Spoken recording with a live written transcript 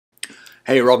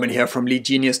Hey, Robin here from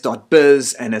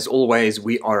leadgenius.biz, and as always,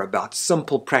 we are about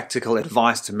simple, practical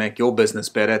advice to make your business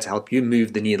better, to help you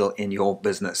move the needle in your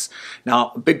business.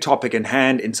 Now, a big topic in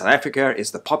hand in South Africa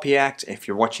is the POPI Act. If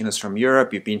you're watching this from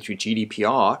Europe, you've been through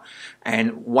GDPR,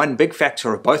 and one big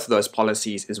factor of both of those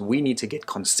policies is we need to get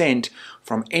consent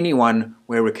from anyone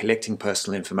where we're collecting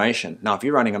personal information. Now, if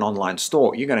you're running an online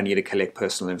store, you're going to need to collect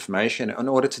personal information in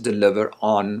order to deliver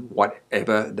on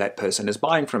whatever that person is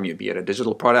buying from you, be it a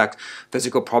digital product,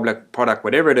 physical product,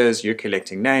 whatever it is. You're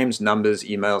collecting names, numbers,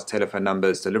 emails, telephone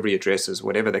numbers, delivery addresses,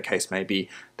 whatever the case may be.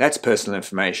 That's personal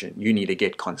information. You need to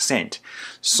get consent.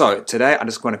 So today I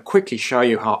just want to quickly show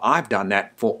you how I've done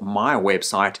that for my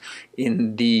website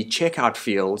in the checkout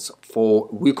fields for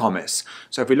Woocommerce.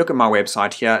 So if we look at my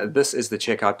website here, this is the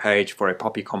checkout page for a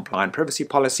POPI compliant privacy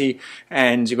policy,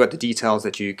 and you've got the details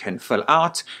that you can fill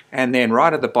out, and then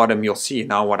right at the bottom you'll see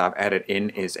now what I've added in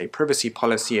is a privacy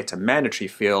policy. It's a mandatory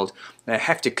field. They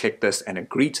have to click this and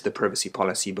agree to the privacy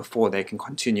policy before they can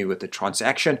continue with the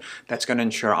transaction. That's going to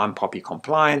ensure I'm POPI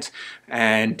compliant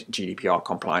and GDPR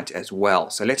compliant as well.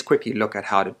 So let's quickly look at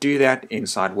how to do that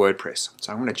inside WordPress.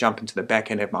 So I'm going to jump into the back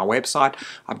end of my website.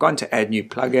 I've gone to add new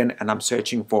plugin and I'm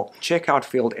searching for checkout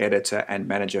field editor and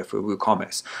manager for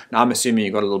WooCommerce. Now I'm assuming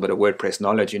you've got a little bit of WordPress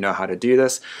knowledge, you know how to do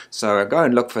this. So go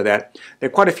and look for that. There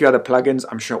are quite a few other plugins.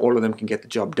 I'm sure all of them can get the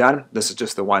job done. This is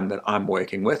just the one that I'm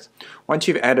working with. Once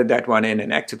you've added that one in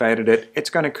and activated it, it's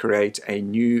going to create a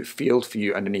new field for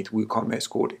you underneath WooCommerce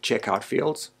called checkout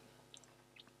fields.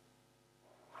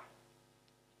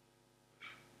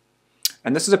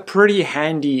 And this is a pretty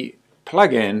handy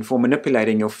plugin for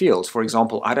manipulating your fields. For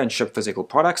example, I don't ship physical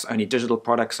products, only digital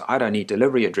products. So I don't need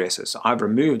delivery addresses. So I've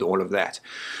removed all of that.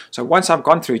 So once I've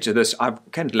gone through to this, I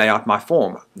can lay out my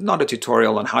form. Not a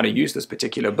tutorial on how to use this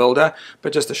particular builder,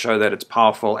 but just to show that it's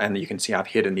powerful, and you can see I've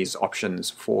hidden these options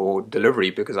for delivery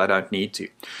because I don't need to.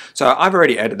 So I've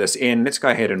already added this in. Let's go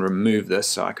ahead and remove this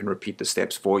so I can repeat the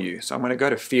steps for you. So I'm going to go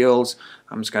to fields.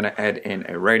 I'm just going to add in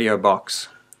a radio box.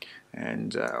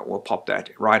 And we'll pop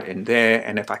that right in there,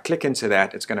 and if I click into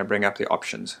that, it's going to bring up the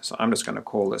options. So I'm just going to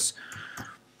call this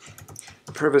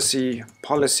privacy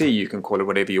policy. You can call it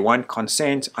whatever you want.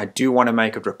 Consent, I do want to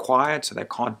make it required so they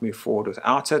can't move forward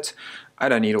without it. I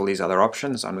don't need all these other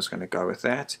options. I'm just going to go with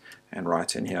that and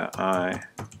write in here, I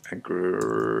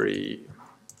agree,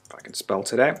 if I can spell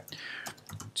today,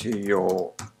 to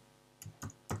your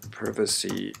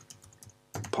privacy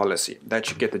policy. That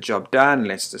should get the job done.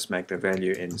 Let's just make the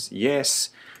value in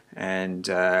yes, and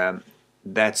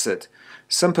that's it.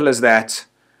 Simple as that.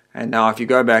 And now if you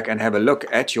go back and have a look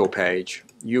at your page,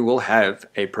 you will have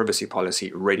a privacy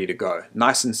policy ready to go.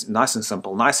 Nice and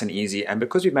simple, nice and easy. And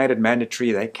because we've made it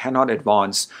mandatory, they cannot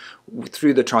advance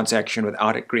through the transaction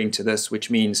without agreeing to this, which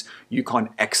means you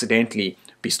can't accidentally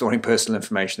be storing personal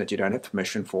information that you don't have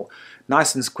permission for.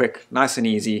 Nice and quick, nice and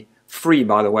easy. Free,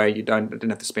 by the way. You didn't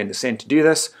have to spend a cent to do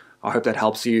this. I hope that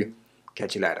helps you.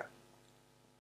 Catch you later.